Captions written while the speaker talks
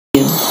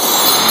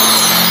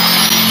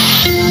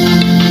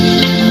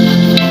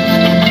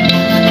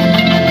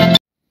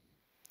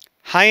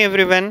Hi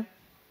everyone,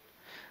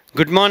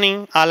 good morning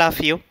all of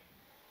you.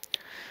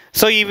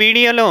 So ఈ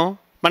వీడియోలో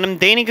మనం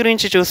దేని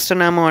గురించి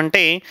చూస్తున్నాము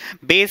అంటే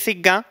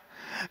బేసిక్గా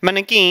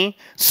మనకి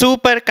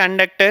సూపర్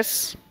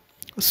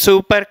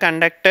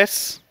కండక్టర్స్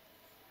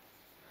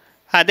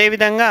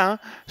అదేవిధంగా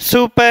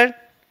super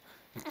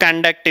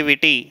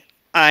conductivity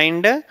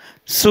and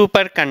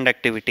super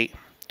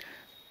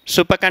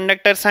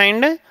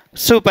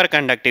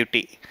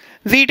conductivity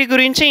వీటి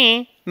గురించి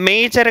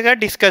మేజర్గా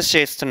డిస్కస్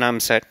చేస్తున్నాం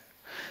sir.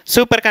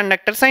 Super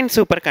conductors and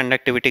super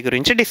conductivity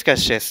గురించి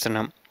డిస్కస్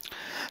చేస్తున్నాం.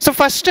 సో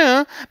ఫస్ట్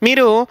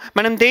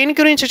మనం దేని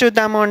గురించి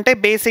చూద్దాము అంటే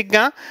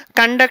బేసిక్గా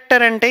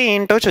కండక్టర్ అంటే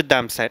ఏంటో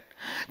చూద్దాం సార్.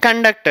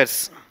 కండక్టర్స్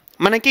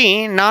మనకి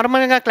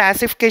నార్మల్గా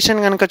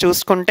క్లాసిఫికేషన్ కనుక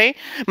చూసుకుంటే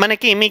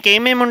మీకు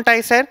ఏమేమి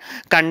ఉంటాయి సార్?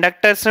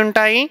 కండక్టర్స్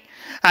ఉంటాయి,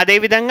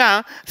 అదేవిధంగా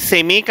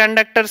సెమీ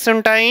కండక్టర్స్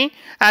ఉంటాయి,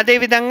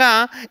 అదేవిధంగా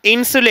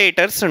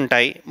ఇన్సులేటర్స్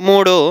ఉంటాయి.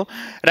 3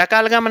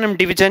 రకాలుగా మనం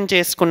డివిజన్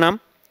చేసుకున్నాం.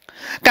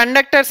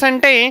 కండక్టర్స్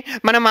అంటే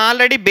మనం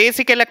ఆల్రెడీ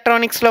బేసిక్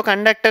ఎలక్ట్రానిక్స్లో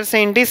కండక్టర్స్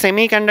ఏంటి,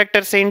 సెమీ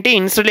కండక్టర్స్ ఏంటి,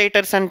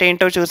 ఇన్సులేటర్స్ అంటే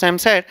ఏంటో చూసాం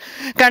sir.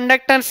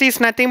 Conductors is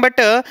nothing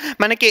but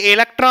మనకి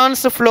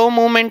ఎలక్ట్రాన్స్ ఫ్లో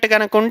మూమెంట్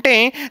కనుక ఉంటే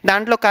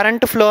దాంట్లో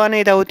కరెంట్ ఫ్లో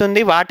అనేది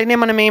అవుతుంది. వాటినే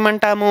మనం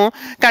ఏమంటాము?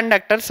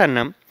 కండక్టర్స్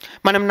అన్నాం.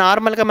 మనం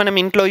నార్మల్గా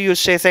ఇంట్లో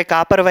యూజ్ చేసే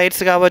కాపర్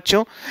వైర్స్ కావచ్చు,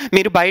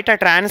 మీరు బయట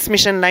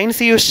ట్రాన్స్మిషన్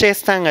లైన్స్ యూజ్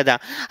చేస్తాం కదా,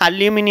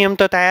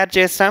 అల్యూమినియంతో తయారు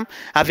చేస్తాం,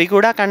 అవి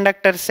కూడా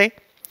కండక్టర్సే.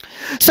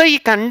 సో ఈ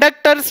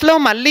కండక్టర్స్లో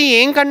మళ్ళీ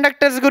ఏం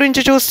కండక్టర్స్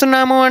గురించి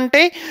చూస్తున్నాము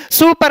అంటే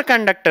సూపర్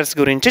కండక్టర్స్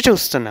గురించి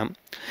చూస్తున్నాం.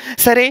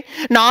 సరే,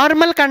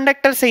 నార్మల్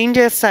కండక్టర్స్ ఏం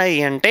చేస్తాయి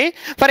అంటే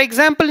ఫర్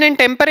ఎగ్జాంపుల్ నేను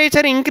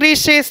టెంపరేచర్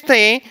ఇంక్రీజ్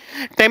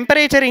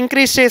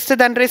చేస్తే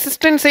దాని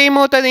రెసిస్టెన్స్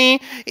ఏమవుతుంది?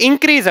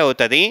 ఇంక్రీజ్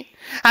అవుతుంది.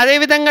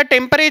 అదేవిధంగా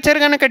టెంపరేచర్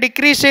కనుక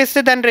డిక్రీజ్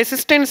చేస్తే దాని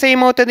రెసిస్టెన్స్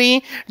ఏమవుతుంది?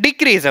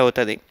 డిక్రీజ్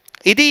అవుతుంది.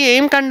 ఇది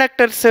ఏం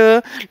కండక్టర్స్?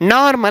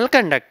 Normal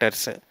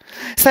conductors.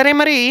 సరే,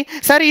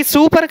 సార్ ఈ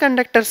సూపర్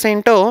కండక్టర్స్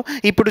ఏంటో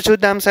ఇప్పుడు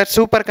చూద్దాం సార్.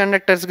 సూపర్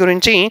కండక్టర్స్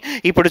గురించి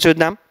ఇప్పుడు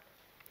చూద్దాం.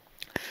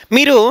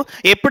 మీరు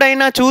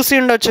ఎప్పుడైనా చూసి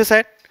ఉండొచ్చు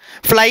సార్,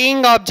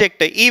 ఫ్లయింగ్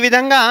ఆబ్జెక్ట్ ఈ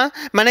విధంగా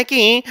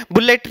మనకి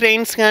బుల్లెట్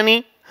ట్రైన్స్ కానీ,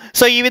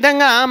 సో ఈ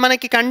విధంగా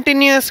మనకి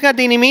కంటిన్యూస్గా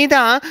దీని మీద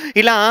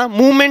ఇలా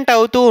మూమెంట్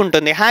అవుతూ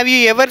ఉంటుంది. Have you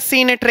ever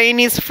seen a train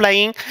is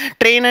flying?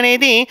 Train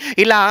అనేది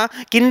ఇలా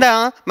కింద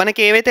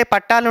మనకి ఏవైతే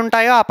పట్టాలు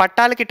ఉంటాయో ఆ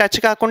పట్టాలకి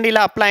టచ్ కాకుండా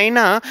ఇలా పైన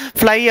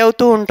ఫ్లై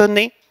అవుతూ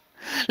ఉంటుంది.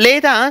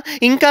 లేదా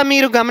ఇంకా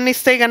మీరు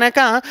గమనిస్తే గనక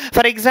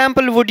for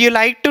example would you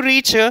like to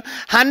reach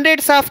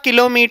hundreds of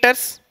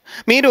kilometres?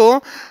 మీరు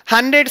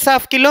hundreds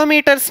of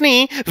కిలోమీటర్స్ని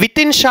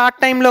with in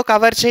short టైంలో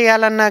కవర్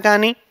చేయాలన్నా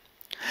కానీ,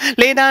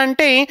 లేదా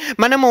అంటే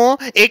మనము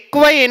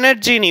ఎక్కువ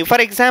ఎనర్జీని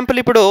ఫర్ ఎగ్జాంపుల్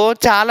ఇప్పుడు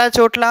చాలా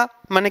చోట్ల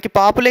మనకి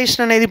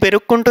పాపులేషన్ అనేది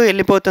పెరుగుకుంటూ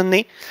వెళ్ళిపోతుంది.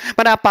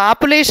 మరి ఆ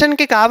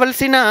పాపులేషన్కి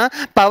కావలసిన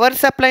పవర్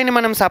సప్లైని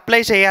మనం సప్లై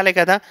చేయాలి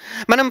కదా.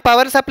 మనం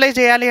పవర్ సప్లై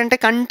చేయాలి అంటే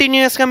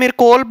కంటిన్యూస్గా మీరు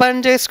కోల్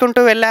బర్న్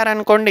చేసుకుంటూ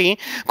వెళ్ళారనుకోండి,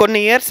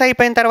 కొన్ని ఇయర్స్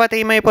అయిపోయిన తర్వాత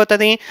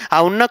ఏమైపోతుంది?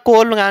 ఆ ఉన్న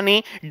కోల్ కానీ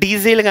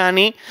డీజిల్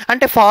కానీ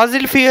అంటే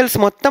ఫాజిల్ ఫ్యూయల్స్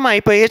మొత్తం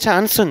అయిపోయే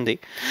ఛాన్స్ ఉంది.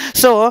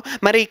 సో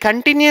మరి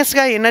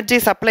కంటిన్యూస్గా ఎనర్జీ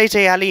సప్లై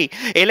చేయాలి,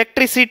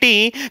 ఎలక్ట్రిసిటీ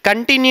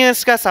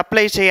కంటిన్యూస్గా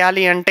సప్లై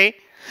చేయాలి అంటే,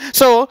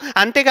 సో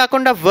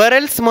అంతేకాకుండా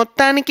వరల్డ్స్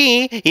మొత్తానికి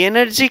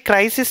ఎనర్జీ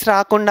క్రైసిస్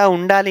రాకుండా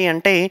ఉండాలి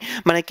అంటే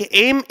మనకి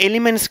ఏం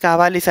ఎలిమెంట్స్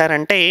కావాలి సార్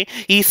అంటే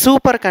ఈ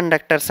సూపర్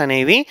కండక్టర్స్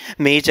అనేవి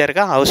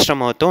మేజర్గా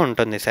అవసరం అవుతూ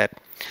ఉంటుంది సార్.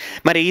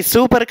 మరి ఈ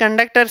సూపర్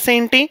కండక్టర్స్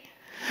ఏంటి,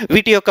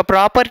 వీటి యొక్క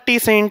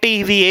ప్రాపర్టీస్ ఏంటి,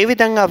 ఇవి ఏ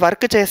విధంగా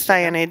వర్క్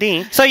చేస్తాయి అనేది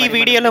సో ఈ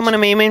వీడియోలో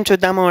మనం ఏమేమి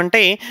చూద్దాము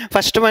అంటే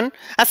ఫస్ట్ వన్,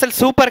 అసలు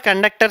సూపర్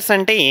కండక్టర్స్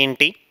అంటే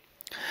ఏంటి,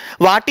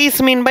 what is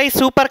mean by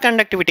super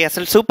conductivity,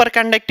 అసలు సూపర్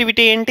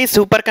కండక్టివిటీ ఏంటి,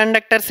 సూపర్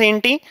కండక్టర్స్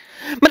ఏంటి.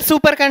 మరి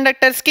సూపర్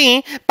కండక్టర్స్కి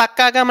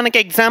పక్కాగా మనకి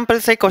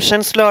ఎగ్జాంపుల్స్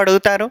క్వశ్చన్స్లో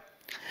అడుగుతారు.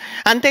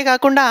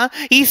 అంతేకాకుండా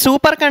ఈ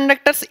సూపర్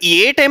కండక్టర్స్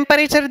ఏ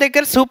టెంపరేచర్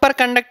దగ్గర సూపర్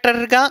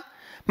కండక్టర్గా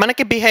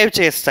మనకి బిహేవ్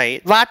చేస్తాయి,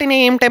 వాటిని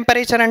ఏం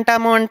టెంపరేచర్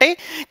అంటాము అంటే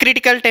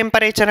క్రిటికల్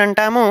టెంపరేచర్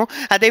అంటాము.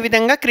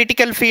 అదేవిధంగా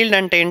క్రిటికల్ ఫీల్డ్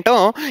అంటే ఏంటో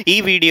ఈ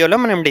వీడియోలో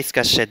మనం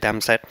డిస్కస్ చేద్దాం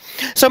సార్.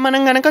 సో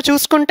మనం కనుక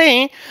చూసుకుంటే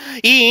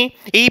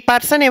ఈ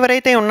పర్సన్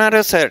ఎవరైతే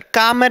ఉన్నారో సార్,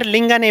 కామర్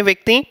లింగ్ అనే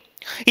వ్యక్తి,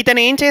 ఇతను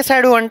ఏం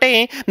చేశాడు అంటే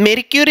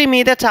మెర్క్యూరీ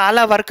మీద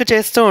చాలా వర్క్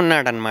చేస్తూ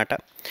ఉన్నాడనమాట.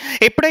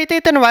 ఎప్పుడైతే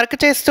ఇతను వర్క్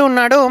చేస్తూ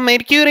ఉన్నాడో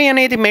మెర్క్యూరీ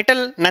అనేది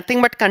మెటల్,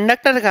 నథింగ్ బట్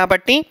కండక్టర్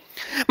కాబట్టి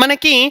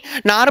మనకి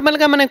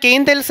నార్మల్గా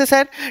ఏం తెలుసు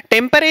సార్,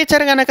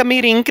 టెంపరేచర్ కనుక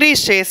మీరు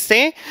ఇంక్రీజ్ చేస్తే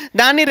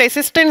దాని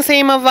రెసిస్టెన్స్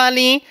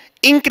ఏమవ్వాలి?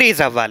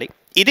 ఇంక్రీజ్ అవ్వాలి.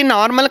 ఇది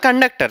నార్మల్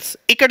కండక్టర్స్.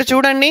 ఇక్కడ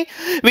చూడండి,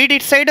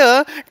 వీటి సైడ్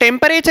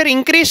టెంపరేచర్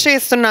ఇంక్రీజ్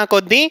చేస్తున్న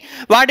కొద్దీ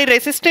వాడి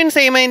రెసిస్టెన్స్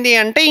ఏమైంది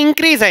అంటే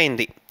ఇంక్రీజ్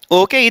అయింది.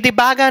 ఓకే, ఇది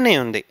బాగానే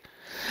ఉంది.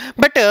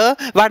 బట్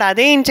వాడు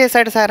అదే ఏం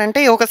చేశాడు సార్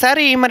అంటే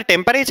ఒకసారి మరి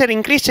టెంపరేచర్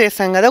ఇంక్రీజ్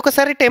చేస్తాం కదా,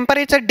 ఒకసారి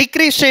టెంపరేచర్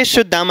డిక్రీజ్ చేసి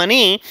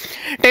చూద్దామని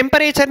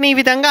టెంపరేచర్ని ఈ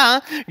విధంగా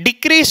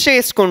డిక్రీజ్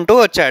చేసుకుంటూ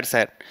వచ్చాడు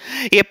సార్.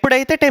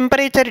 ఎప్పుడైతే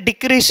టెంపరేచర్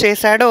డిక్రీజ్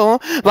చేశాడో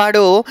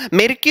వాడు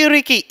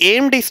మెర్క్యూరీకి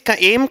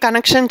ఏం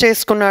కనెక్షన్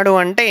చేసుకున్నాడు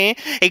అంటే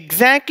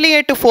ఎగ్జాక్ట్లీ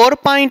ఎట్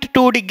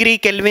 4.2 డిగ్రీ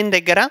కెల్విన్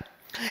దగ్గర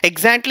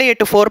ఎగ్జాక్ట్లీ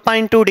ఎటు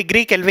 4.2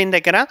 డిగ్రీ కెల్విన్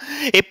దగ్గర.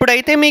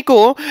 ఎప్పుడైతే మీకు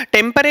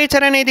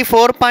టెంపరేచర్ అనేది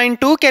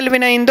 4.2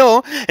 కెల్విన్ అయిందో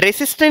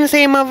రెసిస్టెన్స్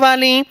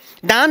ఏమవ్వాలి,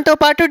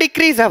 దాంతోపాటు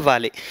డిక్రీజ్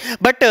అవ్వాలి.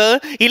 బట్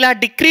ఇలా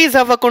డిక్రీజ్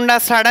అవ్వకుండా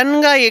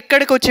సడన్గా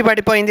ఎక్కడికి వచ్చి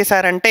పడిపోయింది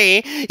సార్ అంటే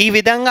ఈ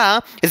విధంగా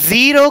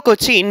జీరోకి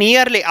వచ్చి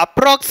నియర్లీ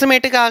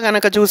అప్రాక్సిమేట్గా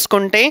కనుక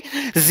చూసుకుంటే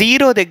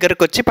జీరో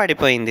దగ్గరకు వచ్చి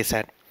పడిపోయింది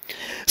సార్.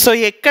 సో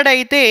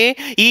ఎక్కడైతే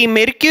ఈ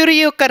మెర్క్యూరీ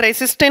యొక్క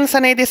రెసిస్టెన్స్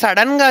అనేది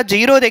సడన్గా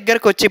జీరో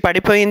దగ్గరకు వచ్చి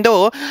పడిపోయిందో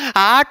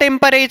ఆ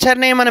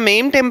టెంపరేచర్నే మనం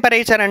ఏం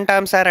టెంపరేచర్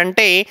అంటాం సార్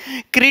అంటే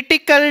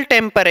క్రిటికల్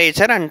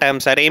టెంపరేచర్ అంటాం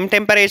సార్. ఏం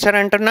టెంపరేచర్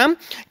అంటున్నాం?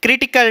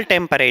 క్రిటికల్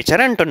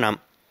టెంపరేచర్ అంటున్నాం.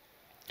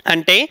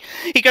 అంటే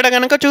ఇక్కడ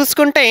కనుక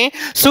చూసుకుంటే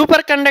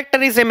super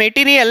conductor is a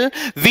material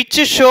which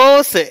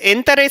shows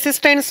ఎంత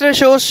రెసిస్టెన్స్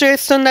షోస్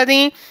చేస్తుంది, అది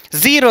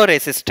జీరో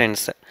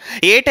రెసిస్టెన్స్.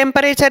 ఏ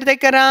టెంపరేచర్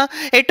దగ్గర?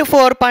 ఎటు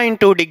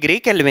 4.2 డిగ్రీ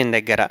కెల్విన్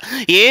దగ్గర.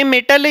 ఏ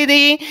మెటల్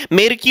ఇది?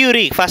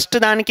 మెర్క్యూరీ. ఫస్ట్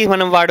దానికి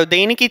మనం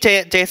దేనికి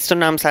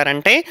చేస్తున్నాం సార్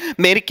అంటే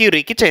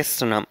మెర్క్యూరీకి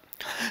చేస్తున్నాం.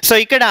 సో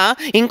ఇక్కడ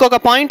ఇంకొక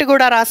పాయింట్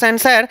కూడా రాశాను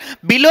sir,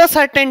 below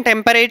certain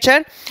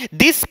temperature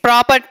this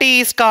property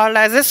is called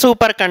as a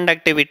super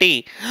conductivity.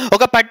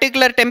 ఒక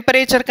పర్టికులర్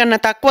టెంపరేచర్ కన్నా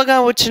తక్కువగా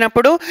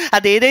వచ్చినప్పుడు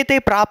అది ఏదైతే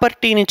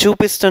ప్రాపర్టీని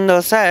చూపిస్తుందో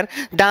సార్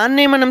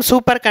దాన్నే మనం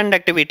సూపర్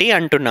కండక్టివిటీ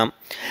అంటున్నాం.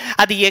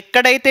 అది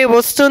ఎక్కడైతే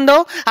వస్తుందో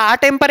ఆ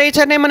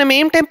టెంపరేచర్నే మనం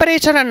ఏం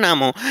టెంపరేచర్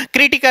అన్నాము?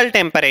 క్రిటికల్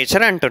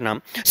టెంపరేచర్ అంటున్నాం.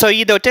 సో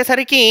ఇది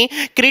వచ్చేసరికి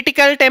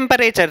క్రిటికల్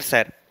టెంపరేచర్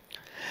సార్.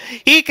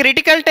 ఈ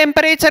క్రిటికల్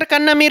టెంపరేచర్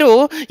కన్నా మీరు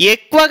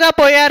ఎక్కువగా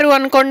పోయారు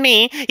అనుకోండి,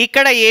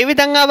 ఇక్కడ ఏ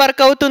విధంగా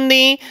వర్క్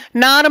అవుతుంది?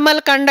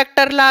 నార్మల్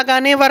కండక్టర్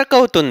లాగానే వర్క్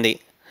అవుతుంది.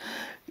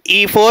 ఈ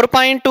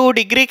 4.2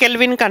 డిగ్రీ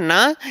కెల్విన్ కన్నా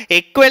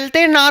ఎక్కువ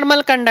వెళ్తే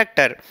నార్మల్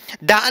కండక్టర్,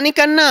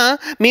 దానికన్నా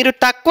మీరు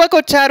తక్కువకు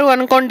వచ్చారు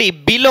అనుకోండి,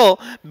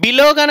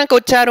 బిలో కనుక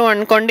వచ్చారు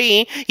అనుకోండి,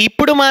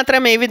 ఇప్పుడు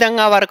మాత్రం ఏ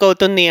విధంగా వర్క్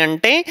అవుతుంది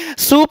అంటే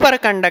సూపర్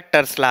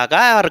కండక్టర్స్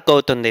లాగా వర్క్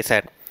అవుతుంది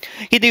సార్.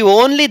 ఇది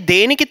ఓన్లీ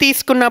దేనికి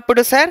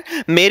తీసుకున్నప్పుడు సార్?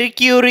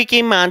 మెర్క్యూరీకి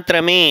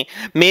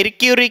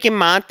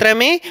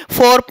మాత్రమే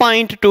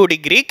 4.2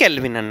 డిగ్రీ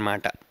కెల్విన్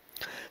అన్నమాట.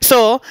 సో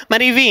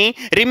మరి ఇవి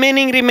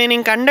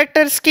రిమైనింగ్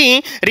కండక్టర్స్కి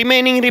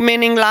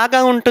రిమైనింగ్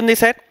లాగా ఉంటుంది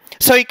సార్.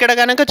 సో ఇక్కడ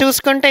కనుక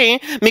చూసుకుంటే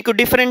మీకు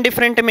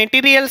డిఫరెంట్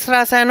మెటీరియల్స్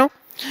రాశాను.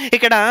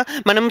 ఇక్కడ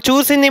మనం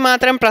చూసింది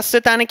మాత్రం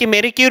ప్రస్తుతానికి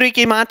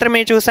మెర్క్యూరీకి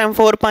మాత్రమే చూసాం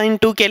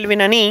 4.2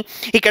 కెల్విన్ అని.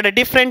 ఇక్కడ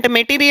డిఫరెంట్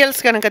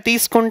మెటీరియల్స్ కనుక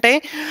తీసుకుంటే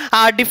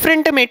ఆ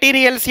డిఫరెంట్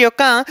మెటీరియల్స్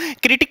యొక్క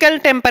క్రిటికల్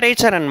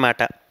టెంపరేచర్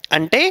అన్నమాట.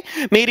 అంటే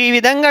మీరు ఈ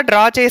విధంగా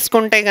డ్రా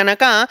చేసుకుంటే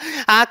కనుక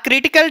ఆ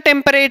క్రిటికల్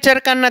టెంపరేచర్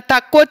కన్నా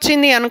తక్కువ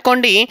వచ్చింది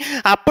అనుకోండి,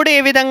 అప్పుడు ఏ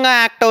విధంగా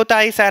యాక్ట్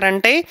అవుతాయి సార్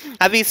అంటే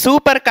అవి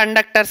సూపర్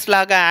కండక్టర్స్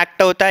లాగా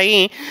యాక్ట్ అవుతాయి.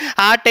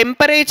 ఆ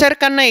టెంపరేచర్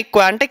కన్నా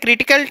ఎక్కువ అంటే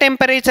క్రిటికల్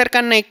టెంపరేచర్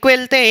కన్నా ఎక్కువ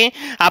వెళ్తే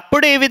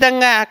అప్పుడు ఏ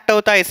విధంగా యాక్ట్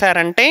అవుతాయి సార్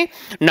అంటే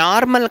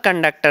నార్మల్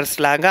కండక్టర్స్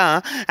లాగా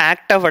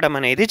యాక్ట్ అవ్వడం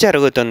అనేది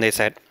జరుగుతుంది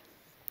సార్.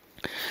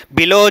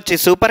 బిలో వచ్చి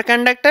సూపర్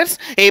కండక్టర్స్,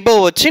 ఎబో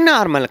వచ్చి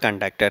నార్మల్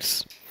కండక్టర్స్.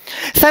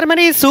 సార్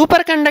మరి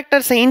సూపర్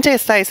కండక్టర్స్ ఏం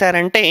చేస్తాయి సార్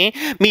అంటే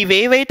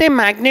మీవేవైతే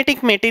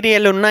మ్యాగ్నెటిక్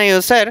మెటీరియల్ ఉన్నాయో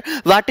సార్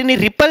వాటిని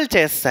రిపల్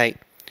చేస్తాయి,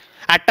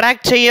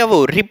 అట్రాక్ట్ చేయవు,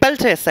 రిపల్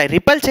చేస్తాయి.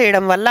 రిపల్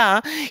చేయడం వల్ల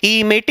ఈ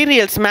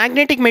మెటీరియల్స్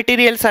మ్యాగ్నెటిక్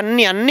మెటీరియల్స్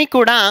అన్నీ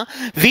కూడా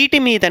వీటి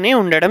మీదనే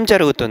ఉండడం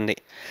జరుగుతుంది.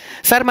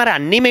 సార్ మరి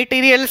అన్ని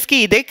మెటీరియల్స్కి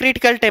ఇదే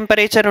క్రిటికల్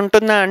టెంపరేచర్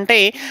ఉంటుందా అంటే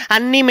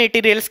అన్ని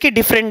మెటీరియల్స్కి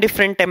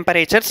డిఫరెంట్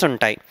టెంపరేచర్స్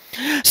ఉంటాయి.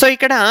 సో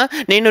ఇక్కడ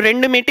నేను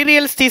 2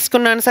 మెటీరియల్స్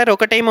తీసుకున్నాను సార్.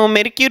 ఒకటేమో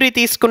మెర్క్యూరీ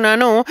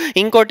తీసుకున్నాను,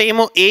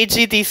 ఇంకోటేమో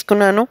ఏజీ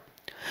తీసుకున్నాను.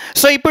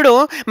 సో ఇప్పుడు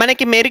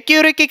మనకి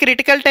మెర్క్యూరీకి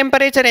క్రిటికల్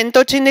టెంపరేచర్ ఎంత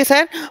వచ్చింది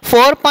సార్?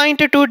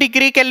 4.2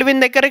 డిగ్రీ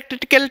కెల్విన్ దగ్గర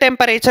క్రిటికల్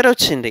టెంపరేచర్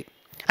వచ్చింది.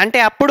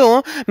 అంటే అప్పుడు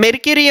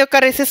మెర్క్యూరీ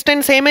యొక్క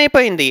రెసిస్టెన్స్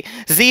ఏమైపోయింది?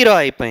 జీరో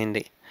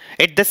అయిపోయింది.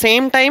 ఎట్ ద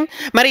సేమ్ టైం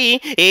మరి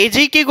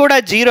ఏజీకి కూడా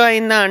జీరో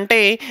అయిందా అంటే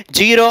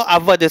జీరో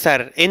అవ్వదు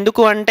సార్.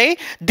 ఎందుకు అంటే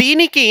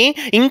దీనికి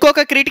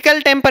ఇంకొక క్రిటికల్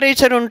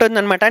టెంపరేచర్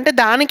ఉంటుందన్నమాట. అంటే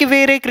దానికి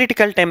వేరే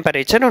క్రిటికల్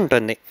టెంపరేచర్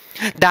ఉంటుంది,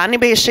 దాన్ని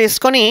బేస్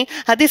చేసుకొని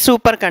అది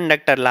సూపర్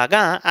కండక్టర్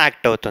లాగా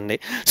యాక్ట్ అవుతుంది.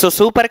 So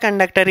super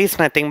conductor is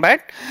nothing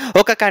but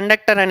ఒక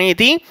కండక్టర్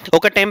అనేది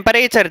ఒక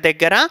టెంపరేచర్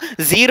దగ్గర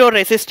జీరో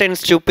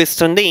రెసిస్టెన్స్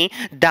చూపిస్తుంది.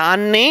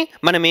 దాన్నే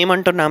మనం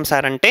ఏమంటున్నాం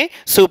సార్ అంటే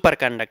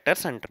సూపర్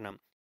కండక్టర్స్ అంటున్నాం.